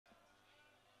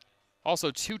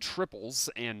Also 2 triples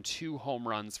and 2 home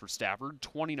runs for Stafford,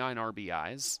 29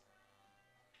 RBIs.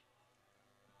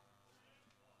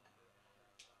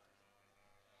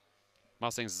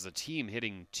 Mustangs as a team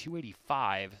hitting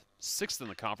 .285, 6th in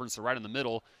the conference, so right in the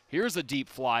middle. Here's a deep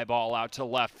fly ball out to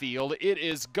left field. It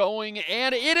is going,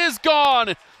 and it is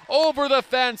gone over the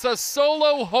fence. A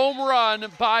solo home run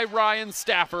by Ryan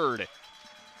Stafford.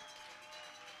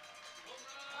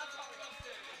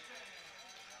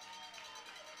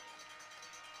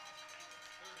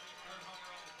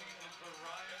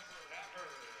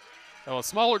 Well, a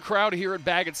smaller crowd here at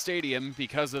Baggett Stadium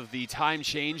because of the time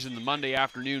change in the Monday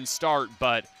afternoon start,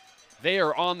 but they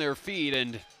are on their feet,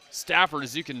 and Stafford,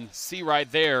 as you can see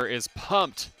right there, is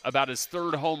pumped about his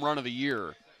 3rd home run of the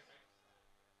year.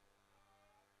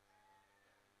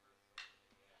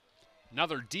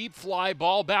 Another deep fly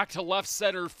ball back to left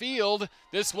center field.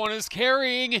 This one is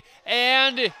carrying,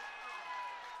 and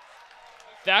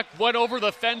that went over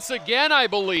the fence again, I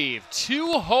believe.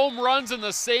 2 home runs in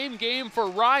the same game for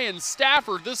Ryan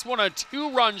Stafford. This one a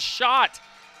 2-run shot.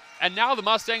 And now the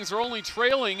Mustangs are only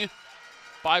trailing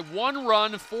by 1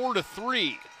 run,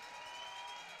 4-3.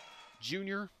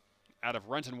 Junior out of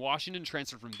Renton, Washington,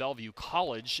 transferred from Bellevue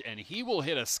College, and he will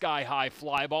hit a sky-high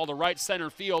fly ball to right center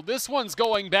field. This one's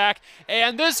going back,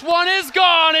 and this one is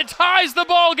gone. It ties the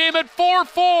ball game at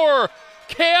 4-4.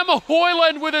 Cam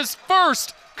Hoyland with his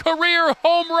first career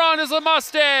home run as a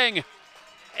Mustang.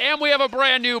 And we have a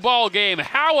brand new ball game.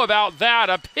 How about that?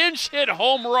 A pinch hit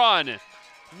home run.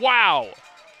 Wow.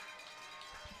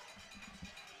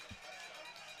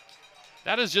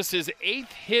 That is just his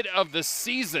 8th hit of the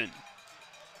season.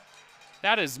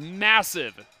 That is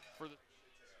massive.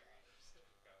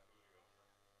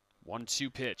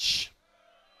 1-2 pitch.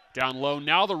 Down low,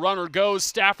 now the runner goes.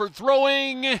 Stafford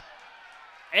throwing.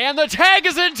 And the tag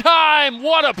is in time.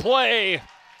 What a play.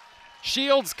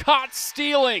 Shields caught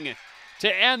stealing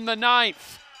to end the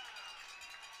 9th.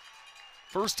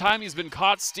 First time he's been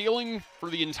caught stealing for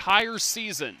the entire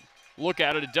season. Look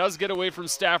at it. It does get away from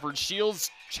Stafford. Shields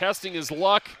testing his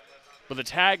luck, but the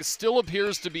tag still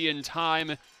appears to be in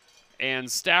time.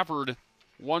 And Stafford,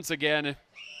 once again,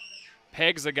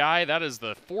 pegs a guy. That is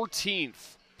the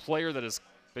 14th player that has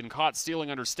been caught stealing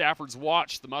under Stafford's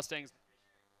watch. The Mustangs.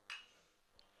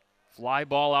 Fly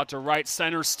ball out to right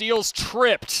center. Steals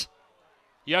tripped.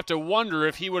 You have to wonder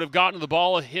if he would have gotten to the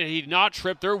ball if he'd not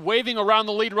tripped. They're waving around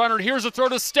the lead runner. Here's a throw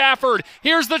to Stafford.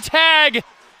 Here's the tag.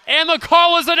 And the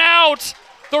call is an out.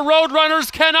 The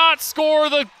Roadrunners cannot score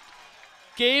the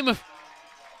game.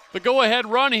 The go-ahead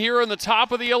run here in the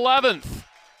top of the 11th.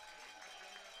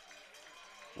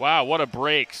 Wow, what a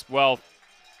break. Well,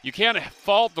 you can't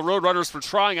fault the Roadrunners for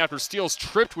trying after Steele's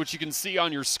tripped, which you can see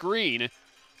on your screen.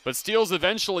 But Steele's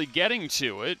eventually getting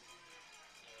to it.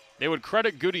 They would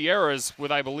credit Gutierrez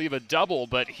with, I believe, a double,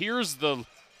 but here's the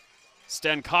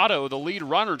Stancato, the lead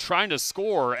runner, trying to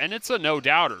score, and it's a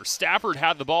no-doubter. Stafford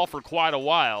had the ball for quite a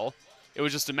while. It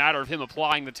was just a matter of him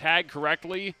applying the tag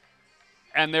correctly,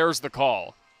 and there's the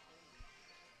call.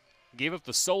 Gave up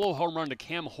the solo home run to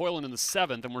Cam Hoyland in the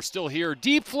 7th, and we're still here.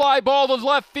 Deep fly ball to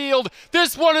left field.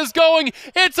 This one is going.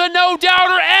 It's a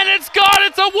no-doubter, and it's gone.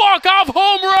 It's a walk-off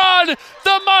home run.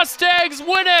 The Mustangs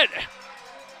win it.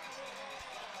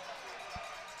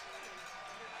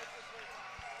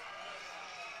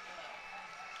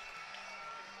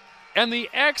 And the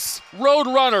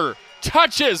ex-Roadrunner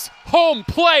touches home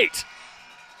plate.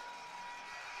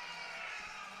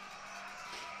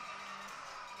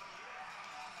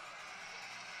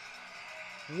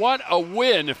 What a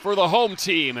win for the home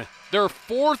team. Their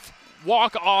 4th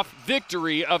walk-off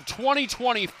victory of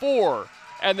 2024,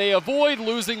 and they avoid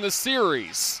losing the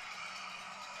series.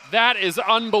 That is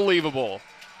unbelievable.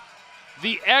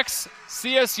 The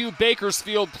ex-CSU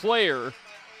Bakersfield player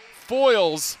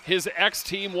foils his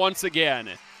ex-team once again.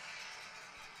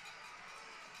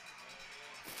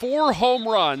 4 home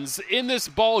runs in this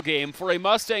ball game for a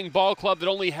Mustang ball club that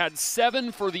only had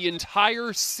 7 for the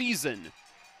entire season.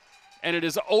 And it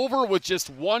is over with just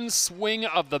 1 swing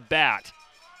of the bat.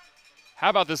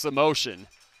 How about this emotion?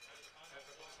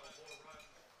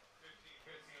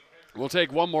 We'll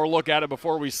take one more look at it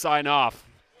before we sign off.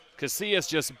 Casillas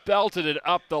just belted it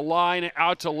up the line,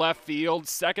 out to left field.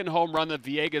 2nd home run that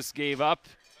Villegas gave up.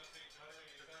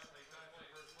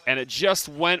 And it just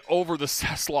went over the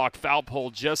Cesslock foul pole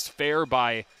just fair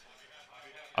by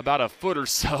about a foot or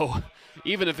so.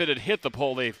 Even if it had hit the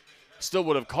pole, they still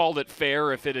would have called it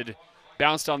fair if it had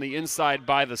bounced on the inside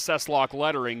by the Cesslock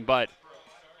lettering. But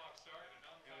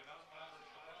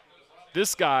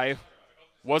this guy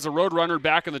was a Roadrunner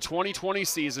back in the 2020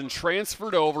 season,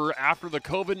 transferred over after the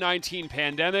COVID-19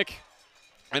 pandemic,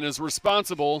 and is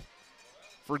responsible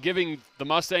for giving the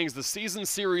Mustangs the season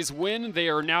series win. They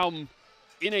are now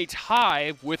in a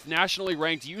tie with nationally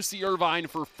ranked UC Irvine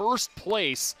for first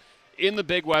place in the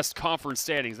Big West Conference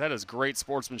standings. That is great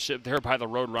sportsmanship there by the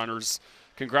Roadrunners.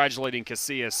 Congratulating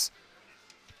Casillas.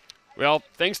 Well,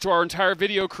 thanks to our entire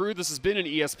video crew, this has been an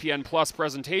ESPN Plus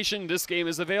presentation. This game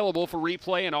is available for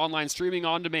replay and online streaming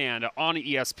on demand on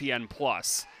ESPN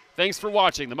Plus. Thanks for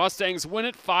watching. The Mustangs win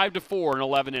it 5-4 in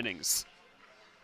 11 innings.